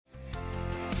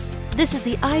This is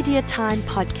the Idea Time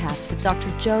Podcast with Dr.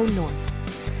 Joe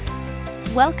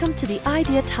North. Welcome to the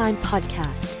Idea Time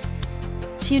Podcast.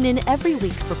 Tune in every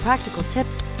week for practical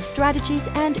tips, strategies,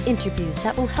 and interviews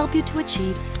that will help you to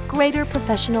achieve greater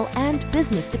professional and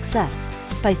business success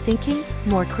by thinking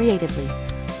more creatively.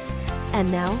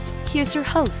 And now, here's your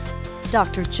host,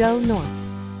 Dr. Joe North.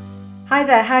 Hi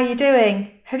there, how are you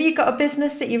doing? Have you got a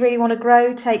business that you really want to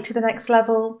grow, take to the next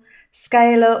level,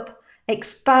 scale up,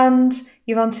 expand?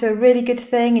 You're onto a really good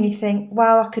thing and you think,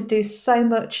 wow, I could do so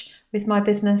much with my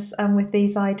business and with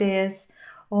these ideas.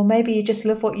 Or maybe you just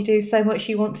love what you do so much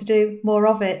you want to do more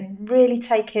of it and really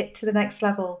take it to the next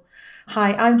level.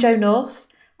 Hi, I'm Joe North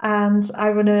and I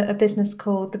run a business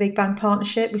called The Big Bang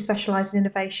Partnership. We specialise in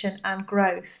innovation and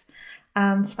growth.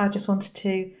 And I just wanted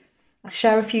to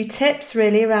share a few tips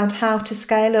really around how to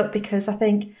scale up, because I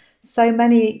think so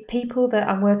many people that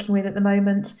I'm working with at the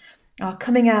moment are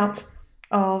coming out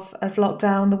of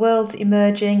lockdown. The world's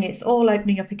emerging, it's all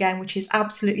opening up again, which is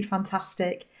absolutely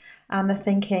fantastic. And they're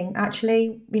thinking,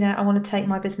 actually, I want to take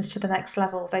my business to the next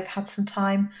level. They've had some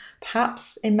time,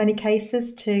 perhaps in many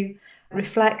cases, to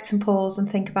reflect and pause and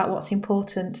think about what's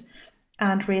important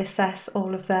and reassess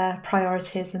all of their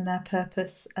priorities and their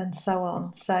purpose and so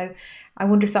on. So I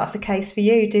wonder if that's the case for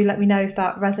you. Do let me know if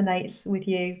that resonates with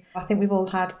you. I think we've all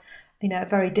had, a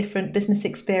very different business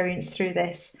experience through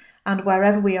this, and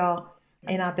wherever we are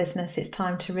in our business, it's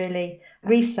time to really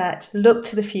reset, look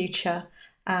to the future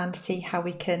and see how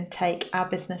we can take our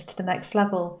business to the next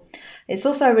level. It's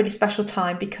also a really special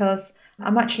time because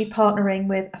I'm actually partnering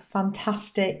with a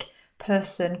fantastic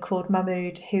person called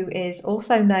Mahmood, who is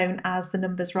also known as the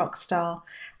Numbers Rockstar.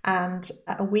 And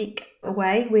a week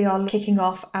away, we are kicking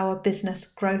off our Business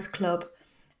Growth Club.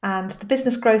 And the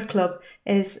Business Growth Club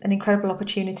is an incredible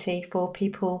opportunity for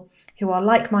people who are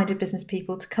like-minded business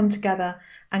people to come together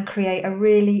and create a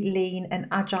really lean and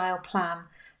agile plan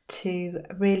to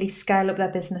really scale up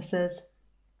their businesses,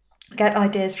 get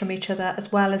ideas from each other,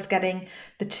 as well as getting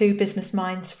the two business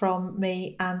minds from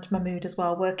me and Mahmood as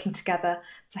well, working together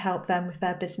to help them with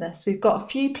their business. We've got a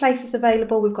few places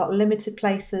available. We've got limited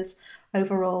places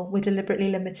overall. We're deliberately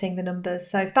limiting the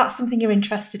numbers. So if that's something you're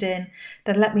interested in,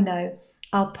 then let me know.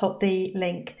 I'll put the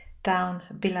link down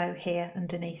below here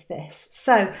underneath this.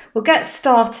 So we'll get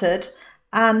started.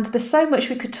 And there's so much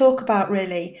we could talk about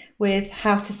really with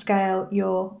how to scale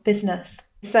your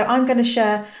business. So I'm going to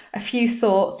share a few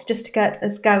thoughts just to get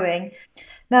us going.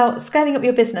 Now, scaling up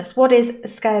your business, what is a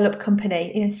scale-up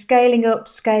company? Scaling up,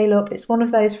 scale up, it's one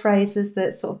of those phrases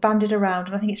that's sort of bandied around,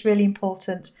 and I think it's really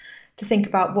important to think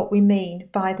about what we mean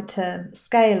by the term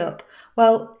scale up.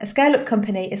 Well, a scale-up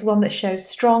company is one that shows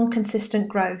strong, consistent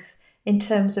growth in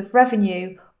terms of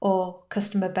revenue or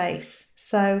customer base.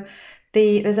 So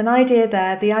there's an idea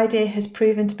there. The idea has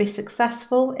proven to be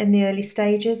successful in the early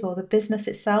stages, or the business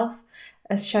itself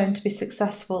has shown to be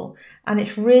successful. And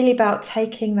it's really about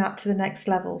taking that to the next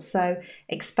level. So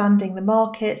expanding the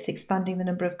markets, expanding the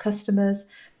number of customers,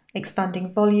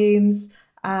 expanding volumes,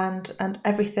 and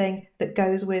everything that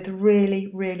goes with really,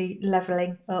 really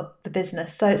leveling up the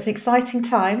business. So it's an exciting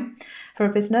time for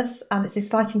a business, and it's an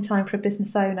exciting time for a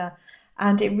business owner.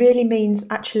 And it really means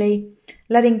actually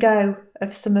letting go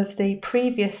of some of the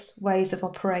previous ways of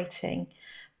operating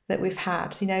that we've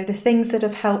had, the things that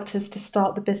have helped us to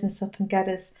start the business up and get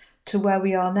us to where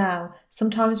we are now.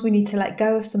 Sometimes we need to let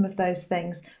go of some of those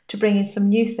things to bring in some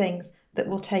new things that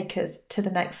will take us to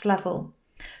the next level.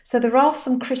 So there are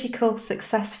some critical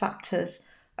success factors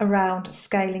around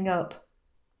scaling up.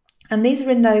 And these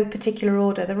are in no particular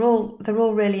order. They're all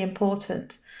really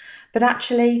important. But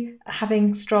actually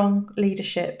having strong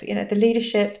leadership, the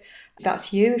leadership,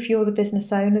 that's you, if you're the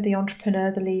business owner, the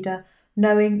entrepreneur, the leader,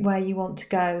 knowing where you want to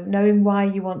go, knowing why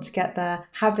you want to get there,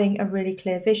 having a really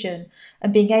clear vision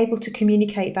and being able to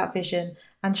communicate that vision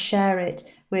and share it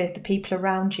with the people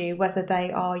around you, whether they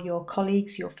are your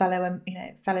colleagues, your fellow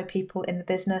people in the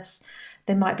business,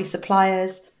 they might be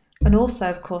suppliers, and also,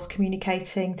 of course,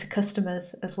 communicating to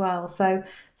customers as well. So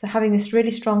having this really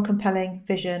strong, compelling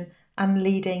vision and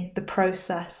leading the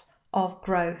process of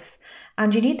growth.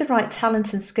 And you need the right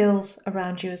talent and skills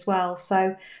around you as well.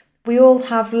 So we all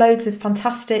have loads of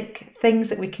fantastic things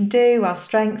that we can do, our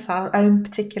strengths, our own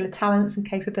particular talents and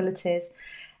capabilities.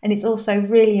 And it's also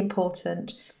really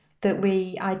important that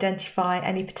we identify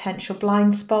any potential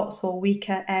blind spots or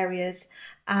weaker areas,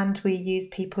 and we use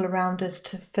people around us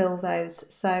to fill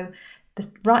those. So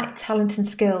the right talent and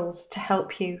skills to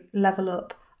help you level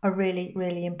up are really,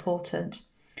 really important.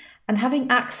 And having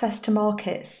access to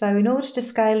markets. So in order to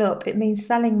scale up, it means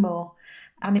selling more.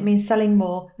 And it means selling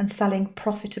more and selling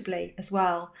profitably as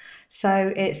well.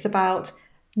 So it's about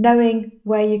knowing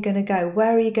where you're going to go,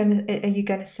 where are you going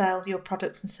to sell your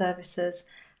products and services?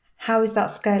 How is that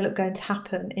scale up going to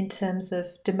happen in terms of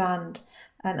demand?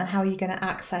 And how are you going to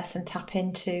access and tap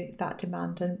into that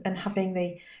demand, and having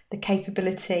the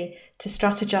capability to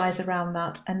strategize around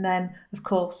that, and then, of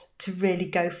course, to really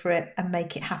go for it and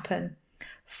make it happen.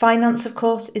 Finance, of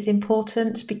course, is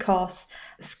important because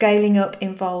scaling up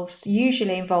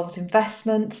usually involves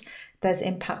investment. There's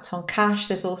impact on cash.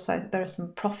 There are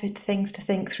some profit things to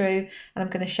think through, and I'm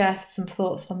going to share some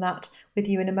thoughts on that with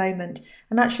you in a moment.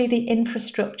 And actually the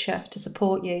infrastructure to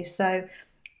support you. So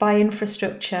by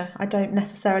infrastructure, I don't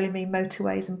necessarily mean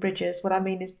motorways and bridges. What I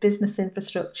mean is business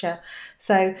infrastructure.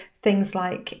 So things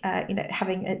like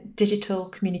having digital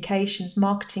communications,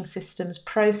 marketing systems,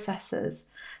 processes,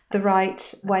 the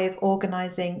right way of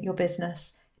organising your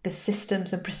business, the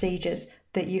systems and procedures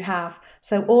that you have.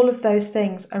 So all of those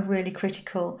things are really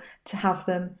critical to have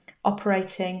them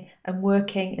operating and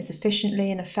working as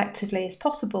efficiently and effectively as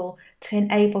possible to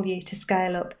enable you to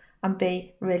scale up and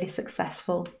be really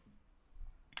successful.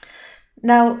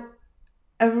 Now,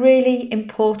 a really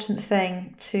important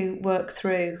thing to work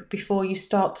through before you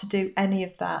start to do any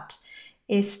of that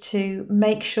is to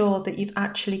make sure that you've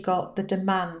actually got the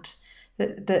demand,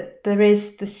 that there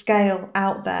is the scale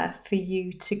out there for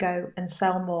you to go and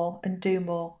sell more and do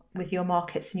more with your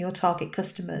markets and your target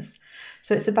customers.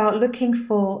 So it's about looking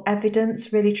for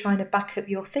evidence, really trying to back up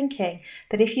your thinking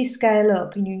that if you scale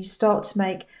up and you start to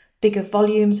make bigger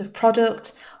volumes of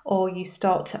product, or you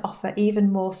start to offer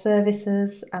even more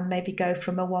services and maybe go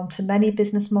from a one-to-many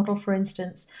business model, for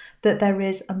instance, that there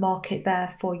is a market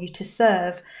there for you to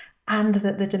serve, and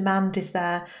that the demand is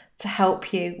there to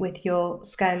help you with your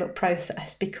scale-up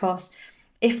process. Because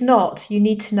if not, you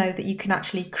need to know that you can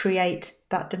actually create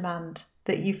that demand,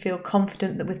 that you feel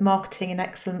confident that with marketing and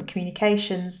excellent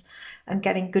communications and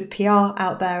getting good PR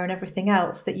out there and everything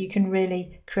else, that you can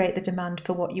really create the demand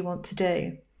for what you want to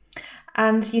do.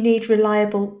 And you need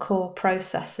reliable core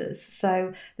processes.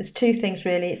 So there's two things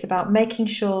really. It's about making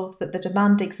sure that the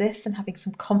demand exists and having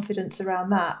some confidence around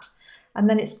that. And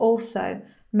then it's also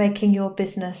making your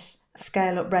business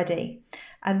scale up ready.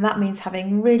 And that means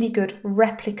having really good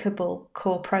replicable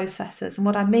core processes. And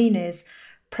what I mean is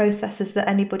processes that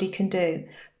anybody can do,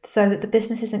 so that the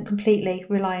business isn't completely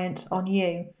reliant on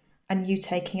you and you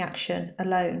taking action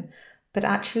alone. But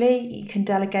actually you can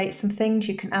delegate some things,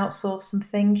 you can outsource some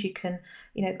things, you can,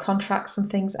 contract some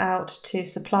things out to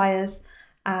suppliers,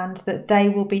 and that they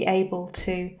will be able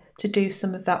to do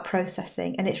some of that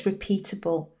processing, and it's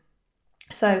repeatable.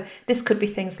 So this could be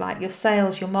things like your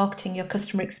sales, your marketing, your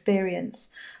customer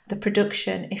experience, the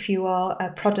production if you are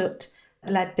a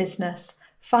product-led business,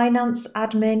 finance,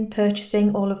 admin,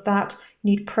 purchasing, all of that.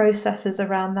 You need processes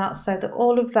around that so that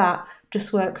all of that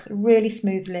just works really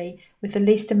smoothly with the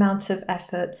least amount of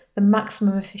effort, the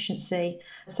maximum efficiency,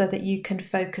 so that you can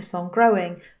focus on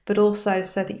growing, but also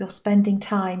so that you're spending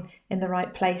time in the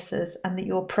right places and that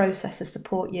your processes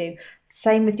support you.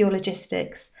 Same with your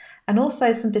logistics, and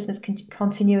also some business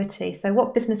continuity. So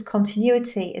what business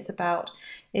continuity is about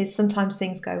is sometimes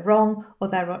things go wrong or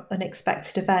there are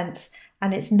unexpected events,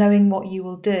 and it's knowing what you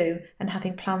will do and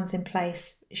having plans in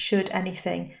place should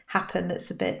anything happen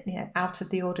that's a bit out of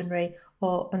the ordinary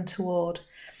or untoward.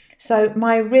 So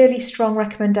my really strong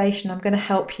recommendation, I'm going to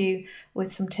help you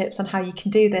with some tips on how you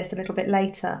can do this a little bit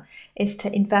later, is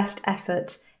to invest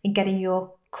effort in getting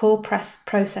your core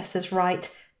processes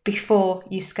right before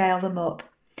you scale them up.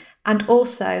 And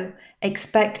also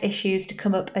expect issues to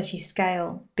come up as you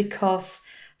scale, because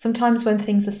sometimes when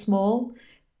things are small,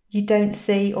 you don't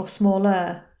see, or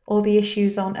smaller, all the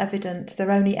issues aren't evident.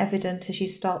 They're only evident as you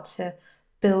start to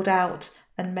build out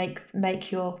and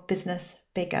make your business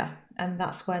bigger. And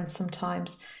that's when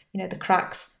sometimes, the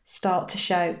cracks start to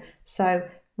show. So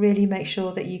really make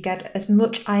sure that you get as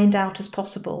much ironed out as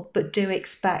possible, but do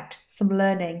expect some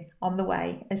learning on the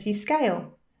way as you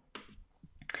scale.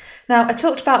 Now, I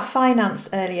talked about finance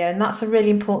earlier, and that's a really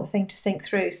important thing to think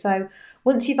through. So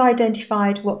once you've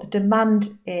identified what the demand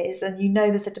is, and you know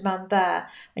there's a demand there,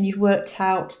 and you've worked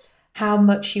out how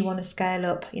much you want to scale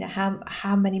up,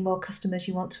 how many more customers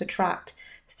you want to attract,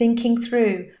 thinking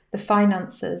through the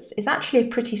finances is actually a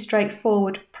pretty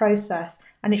straightforward process,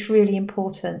 and it's really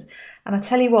important. And I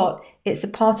tell you what, it's a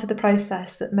part of the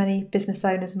process that many business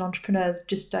owners and entrepreneurs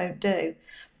just don't do.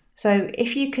 So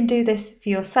if you can do this for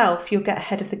yourself, you'll get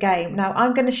ahead of the game. Now,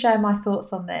 I'm going to share my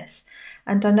thoughts on this,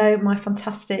 and I know my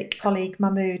fantastic colleague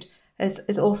Mahmood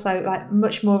is also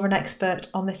much more of an expert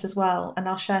on this as well, and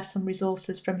I'll share some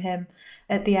resources from him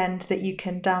at the end that you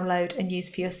can download and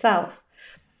use for yourself.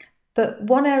 But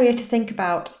one area to think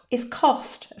about is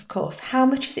cost, of course. How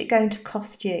much is it going to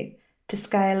cost you to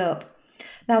scale up.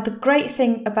 Now, the great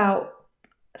thing about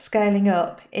scaling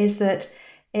up is that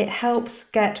it helps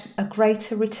get a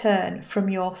greater return from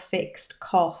your fixed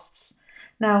costs.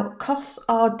 Now, costs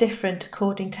are different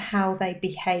according to how they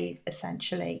behave,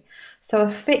 essentially. So a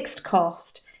fixed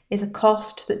cost is a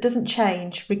cost that doesn't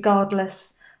change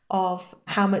regardless of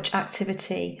how much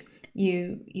activity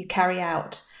you carry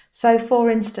out. So for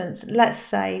instance, let's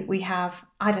say we have,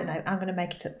 I don't know, I'm going to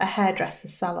make it a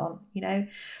hairdresser's salon,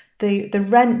 the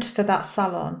rent for that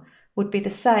salon would be the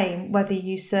same whether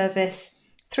you service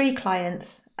 3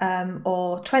 clients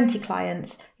or 20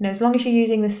 clients. As long as you're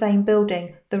using the same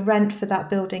building, the rent for that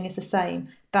building is the same.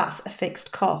 That's a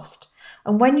fixed cost.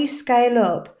 And when you scale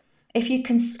up, if you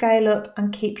can scale up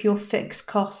and keep your fixed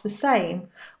costs the same,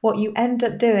 what you end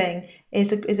up doing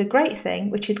is a great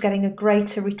thing, which is getting a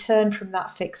greater return from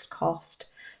that fixed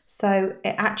cost. So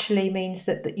it actually means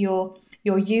that your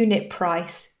unit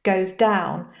price goes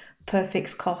down per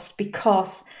fixed cost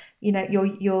because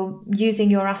you're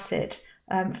using your asset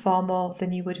far more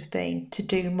than you would have been to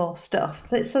do more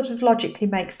stuff. It sort of logically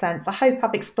makes sense. I hope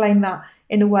I've explained that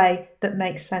in a way that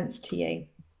makes sense to you.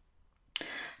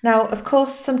 Now, of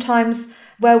course, sometimes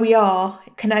where we are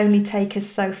can only take us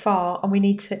so far and we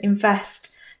need to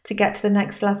invest to get to the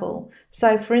next level.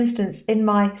 So, for instance, in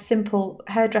my simple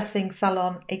hairdressing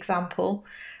salon example,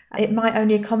 it might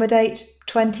only accommodate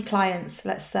 20 clients,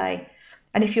 let's say.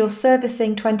 And if you're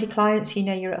servicing 20 clients,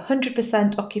 you're at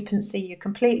 100% occupancy, you're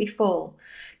completely full,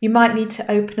 you might need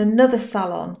to open another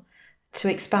salon to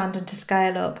expand and to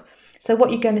scale up. So what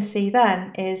you're going to see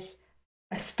then is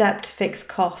a stepped fixed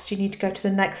cost. You need to go to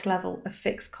the next level of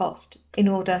fixed cost in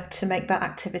order to make that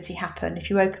activity happen. If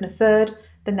you open a third,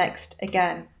 the next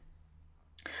again.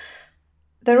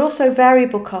 There are also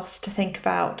variable costs to think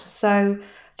about. So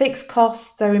fixed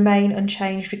costs, they remain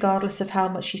unchanged regardless of how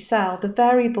much you sell. The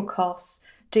variable costs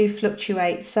do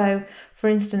fluctuate. So for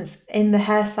instance, in the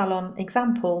hair salon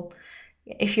example,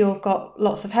 if you've got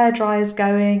lots of hair dryers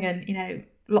going and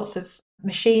lots of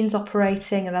machines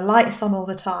operating and the lights on all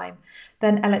the time,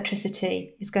 then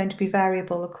electricity is going to be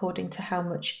variable according to how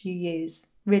much you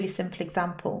use. Really simple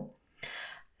example.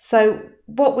 So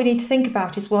what we need to think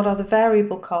about is what are the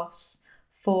variable costs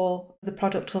for the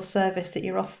product or service that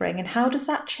you're offering, and how does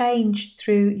that change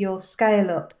through your scale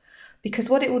up? Because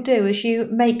what it will do is you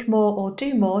make more or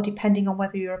do more, depending on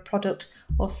whether you're a product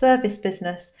or service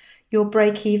business, your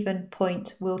break-even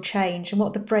point will change. And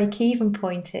what the break-even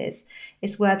point is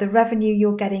where the revenue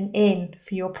you're getting in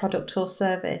for your product or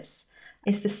service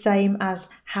is the same as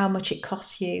how much it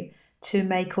costs you to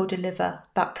make or deliver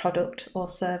that product or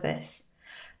service.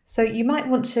 So you might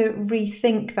want to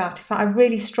rethink that. In fact, I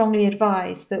really strongly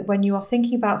advise that when you are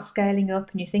thinking about scaling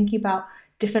up and you're thinking about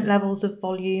different levels of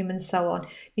volume and so on,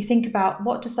 you think about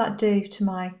what does that do to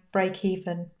my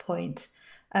break-even point?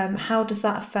 How does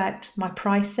that affect my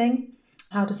pricing?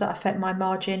 How does that affect my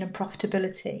margin and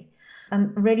profitability?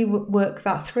 And really work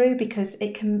that through, because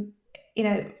it can,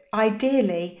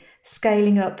 ideally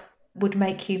scaling up would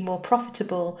make you more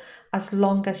profitable as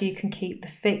long as you can keep the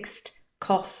fixed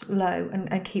costs low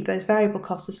and keep those variable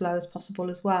costs as low as possible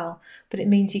as well. But it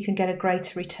means you can get a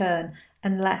greater return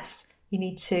unless you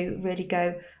need to really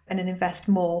go and invest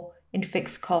more in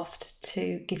fixed cost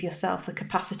to give yourself the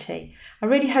capacity. I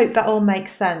really hope that all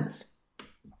makes sense.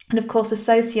 And of course,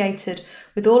 associated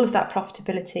with all of that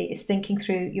profitability is thinking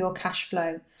through your cash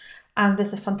flow. And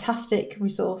there's a fantastic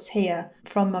resource here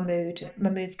from Mahmood.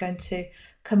 Mahmood's going to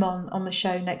come on the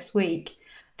show next week.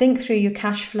 Think through your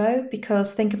cash flow,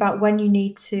 because think about when you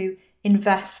need to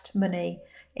invest money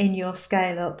in your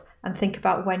scale up and think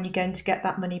about when you're going to get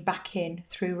that money back in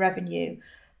through revenue.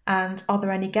 And are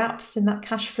there any gaps in that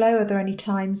cash flow? Are there any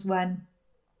times when,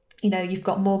 you've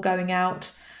got more going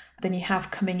out than you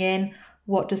have coming in?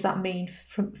 What does that mean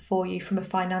for you from a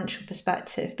financial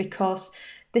perspective? Because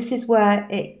this is where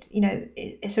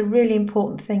it's a really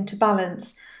important thing to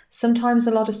balance. Sometimes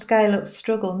a lot of scale-ups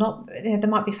struggle. There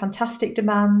might be fantastic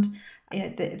demand.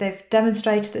 They've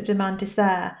demonstrated that demand is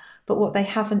there, but what they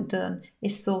haven't done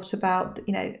is thought about,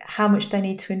 how much they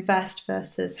need to invest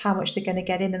versus how much they're going to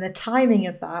get in and the timing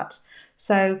of that.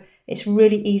 So it's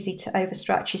really easy to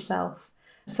overstretch yourself.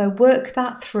 So work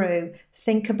that through,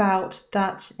 think about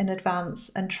that in advance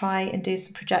and try and do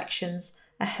some projections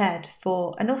ahead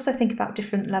and also think about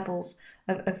different levels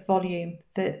of volume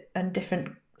and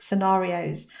different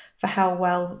scenarios for how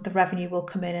well the revenue will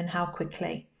come in and how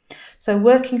quickly. So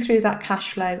working through that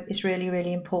cash flow is really,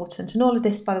 really important. And all of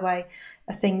this, by the way,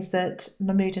 are things that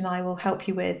Mahmood and I will help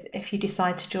you with if you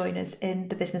decide to join us in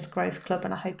the Business Growth Club.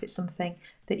 And I hope it's something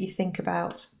that you think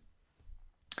about.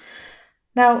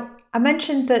 Now, I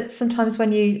mentioned that sometimes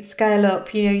when you scale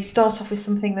up, you start off with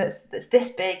something that's this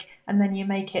big and then you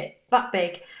make it that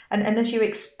big. And as you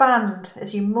expand,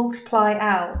 as you multiply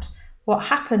out, what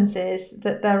happens is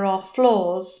that there are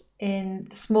flaws in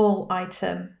the small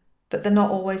item, but they're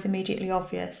not always immediately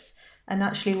obvious. And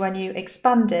actually, when you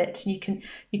expand it, you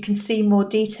can see more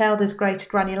detail. There's greater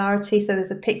granularity. So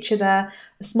there's a picture there,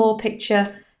 a small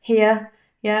picture here,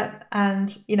 yeah,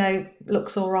 and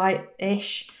looks all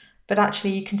right-ish. But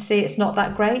actually, you can see it's not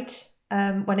that great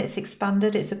when it's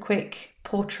expanded. It's a quick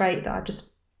portrait that I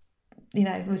just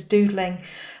was doodling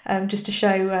just to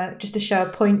show a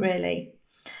point, really.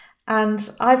 And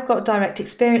I've got direct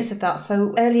experience of that.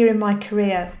 So earlier in my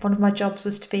career, one of my jobs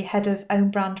was to be head of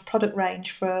own brand product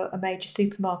range for a major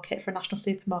supermarket, for a national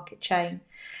supermarket chain.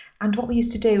 And what we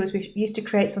used to do was we used to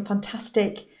create some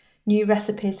fantastic new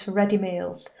recipes for ready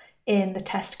meals in the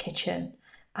test kitchen,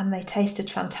 and they tasted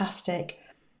fantastic.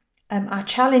 Our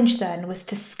challenge then was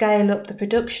to scale up the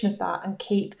production of that and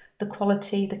keep the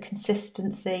quality, the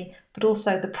consistency, but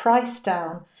also the price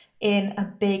down in a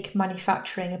big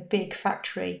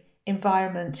factory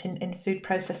environment in food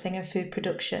processing and food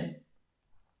production.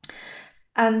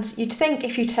 And you'd think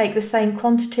if you take the same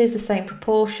quantities, the same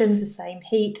proportions, the same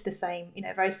heat, the same,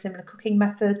 very similar cooking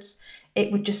methods,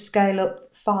 it would just scale up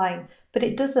fine. But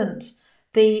it doesn't.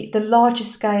 The larger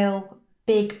scale,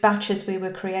 big batches we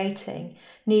were creating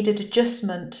needed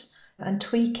adjustment and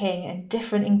tweaking and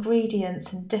different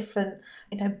ingredients and different,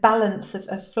 balance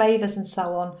of flavours and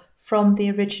so on from the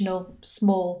original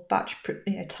small batch,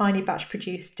 tiny batch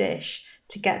produced dish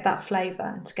to get that flavour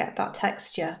and to get that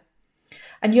texture.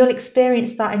 And you'll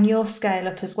experience that in your scale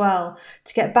up as well,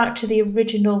 to get back to the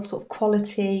original sort of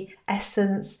quality,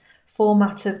 essence,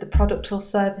 format of the product or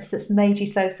service that's made you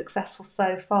so successful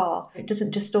so far. It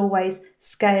doesn't just always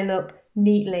scale up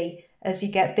neatly as you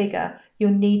get bigger.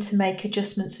 You'll need to make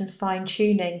adjustments and fine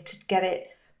tuning to get it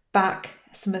back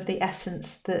some of the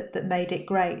essence that made it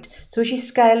great. So as you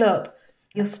scale up,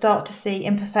 you'll start to see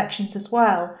imperfections as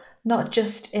well, not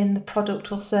just in the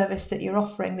product or service that you're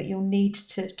offering that you'll need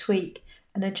to tweak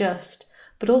and adjust,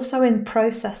 but also in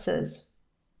processes,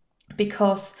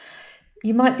 because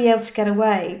you might be able to get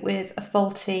away with a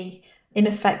faulty,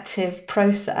 ineffective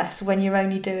process when you're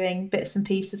only doing bits and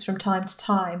pieces from time to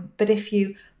time. But if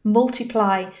you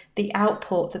multiply the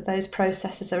output that those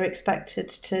processes are expected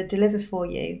to deliver for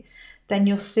you, then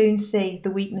you'll soon see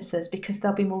the weaknesses because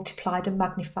they'll be multiplied and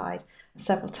magnified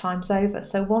several times over.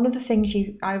 So one of the things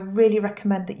I really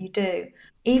recommend that you do,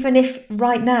 even if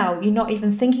right now you're not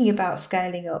even thinking about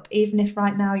scaling up, even if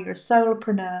right now you're a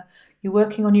solopreneur, you're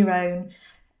working on your own,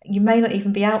 you may not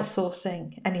even be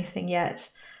outsourcing anything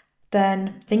yet,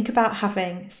 then think about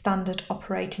having standard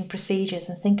operating procedures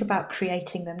and think about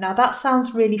creating them. Now that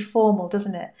sounds really formal,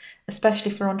 doesn't it?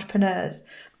 Especially for entrepreneurs.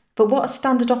 But what a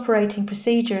standard operating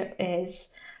procedure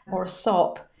is, or a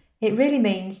SOP, it really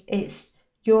means it's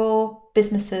your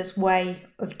business's way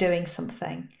of doing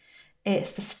something.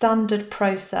 It's the standard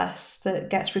process that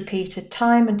gets repeated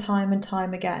time and time and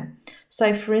time again.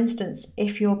 So for instance,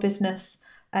 if your business,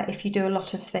 if you do a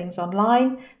lot of things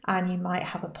online and you might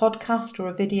have a podcast or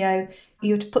a video,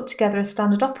 you would put together a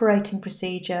standard operating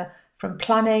procedure from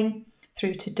planning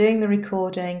through to doing the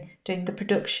recording, doing the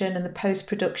production and the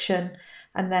post-production,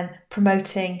 and then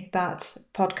promoting that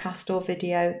podcast or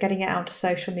video, getting it out to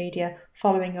social media,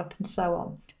 following up and so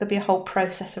on. There'll be a whole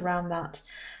process around that.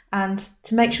 And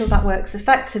to make sure that works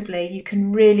effectively, you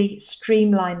can really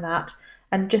streamline that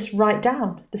and just write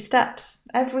down the steps,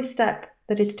 every step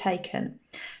that is taken.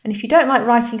 And if you don't like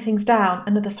writing things down,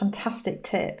 another fantastic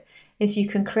tip is you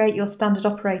can create your standard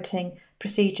operating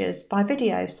procedures by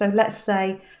video. So let's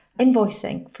say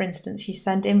invoicing, for instance, you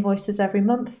send invoices every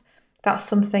month. That's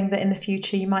something that in the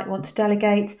future you might want to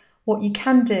delegate. What you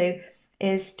can do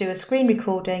is do a screen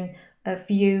recording of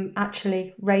you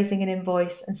actually raising an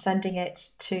invoice and sending it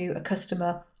to a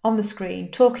customer on the screen,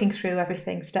 talking through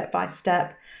everything step by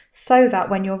step, so that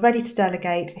when you're ready to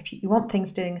delegate, if you want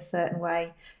things doing a certain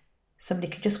way, somebody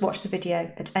can just watch the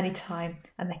video at any time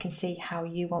and they can see how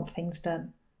you want things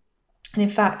done. And in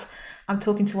fact, I'm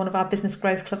talking to one of our Business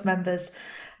Growth Club members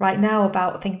right now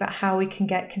about thinking about how we can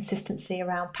get consistency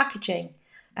around packaging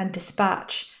and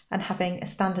dispatch and having a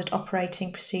standard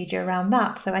operating procedure around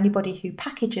that. So anybody who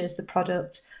packages the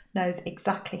product knows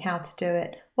exactly how to do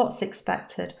it, what's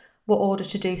expected, what order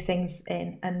to do things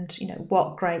in, and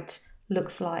what great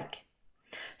looks like.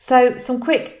 So some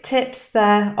quick tips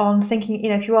there on thinking,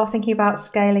 if you are thinking about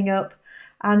scaling up,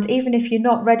 and even if you're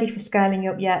not ready for scaling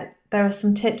up yet, there are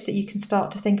some tips that you can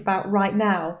start to think about right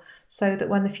now so that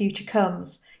when the future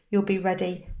comes, you'll be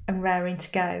ready and raring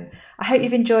to go. I hope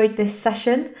you've enjoyed this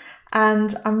session,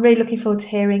 and I'm really looking forward to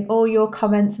hearing all your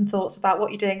comments and thoughts about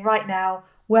what you're doing right now.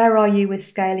 Where are you with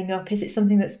scaling up? Is it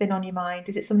something that's been on your mind?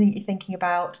 Is it something that you're thinking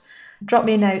about? Drop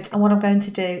me a note, and what I'm going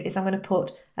to do is I'm going to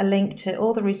put a link to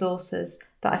all the resources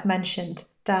that I've mentioned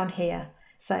down here.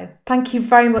 So thank you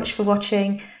very much for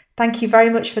watching. Thank you very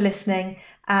much for listening,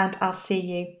 and I'll see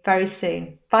you very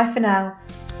soon. Bye for now.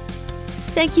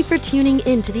 Thank you for tuning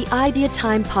in to the Idea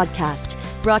Time podcast,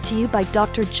 brought to you by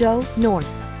Dr. Joe North.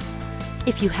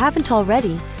 If you haven't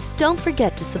already, don't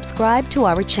forget to subscribe to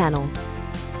our channel.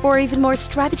 For even more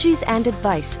strategies and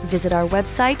advice, visit our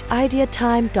website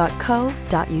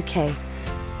ideatime.co.uk.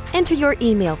 Enter your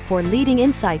email for leading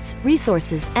insights,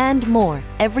 resources, and more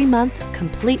every month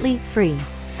completely free.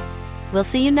 We'll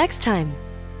see you next time.